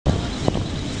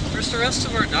service the rest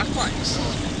of our dock lines.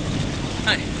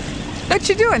 Hi. What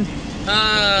you doing?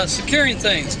 Securing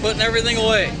things, putting everything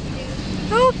away.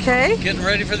 Okay. Getting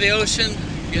ready for the ocean,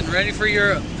 getting ready for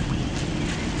Europe.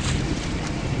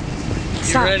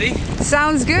 You ready?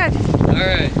 Sounds good. All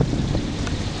right.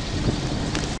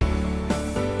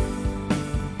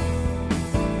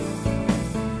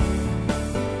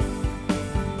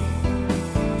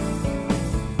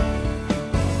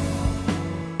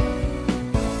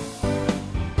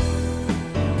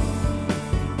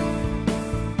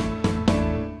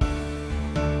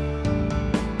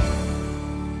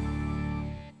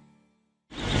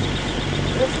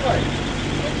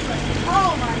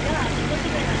 Oh my gosh, look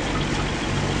at that.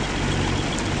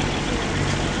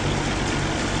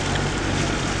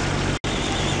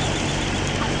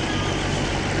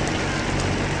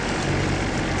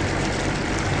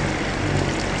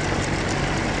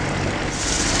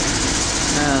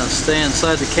 Stay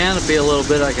inside the canopy a little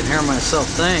bit, I can hear myself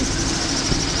think.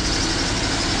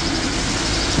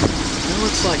 It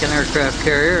looks like an aircraft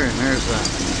carrier, and there's a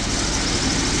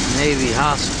Navy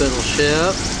hospital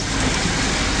ship.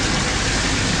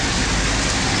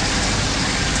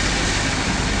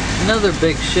 Another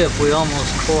big ship we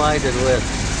almost collided with.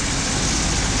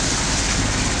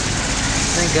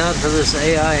 Thank God for this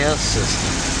AIS system.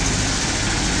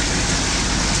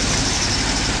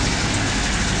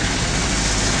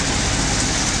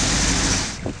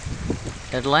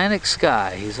 Atlantic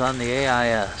Sky, he's on the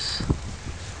AIS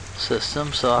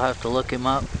system, so I'll have to look him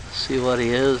up, see what he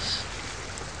is.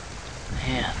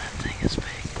 Man, that thing is big.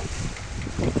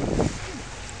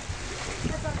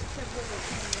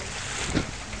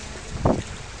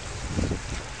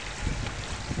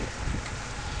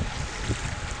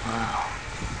 Wow.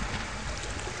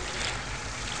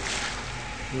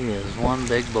 He is one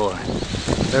big boy.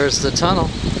 There's the tunnel.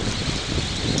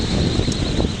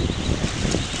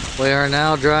 We are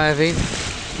now driving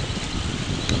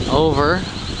over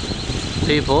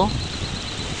people.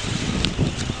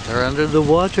 They're under the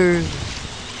water.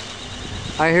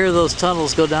 I hear those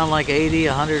tunnels go down like 80,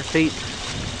 100 feet.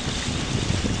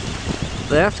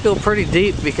 They have to go pretty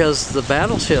deep because the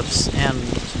battleships and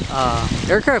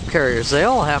aircraft carriers, they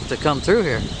all have to come through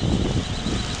here.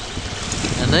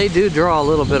 And they do draw a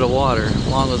little bit of water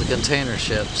along with the container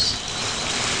ships.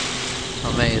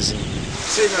 Amazing.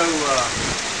 See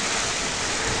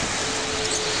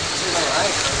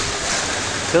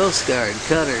Coast Guard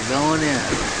cutter going in.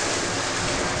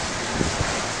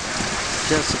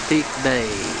 Chesapeake Bay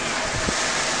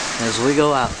as we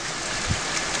go out.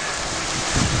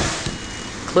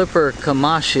 Clipper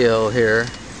Camacho here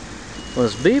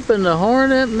was beeping the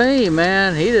horn at me,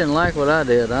 man. He didn't like what I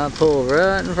did. I pulled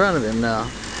right in front of him now.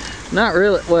 Not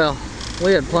really, well,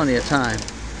 we had plenty of time.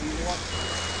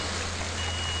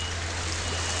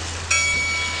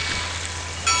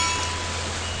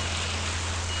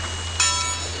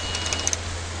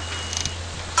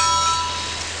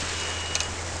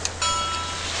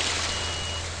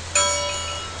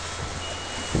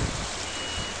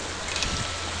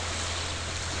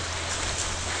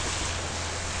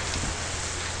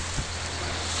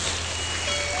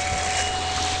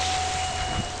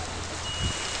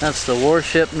 That's the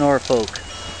warship Norfolk,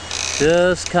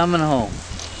 just coming home.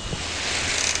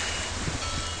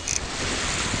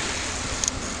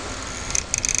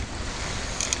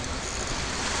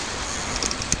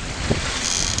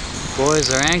 Boys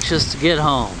are anxious to get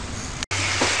home.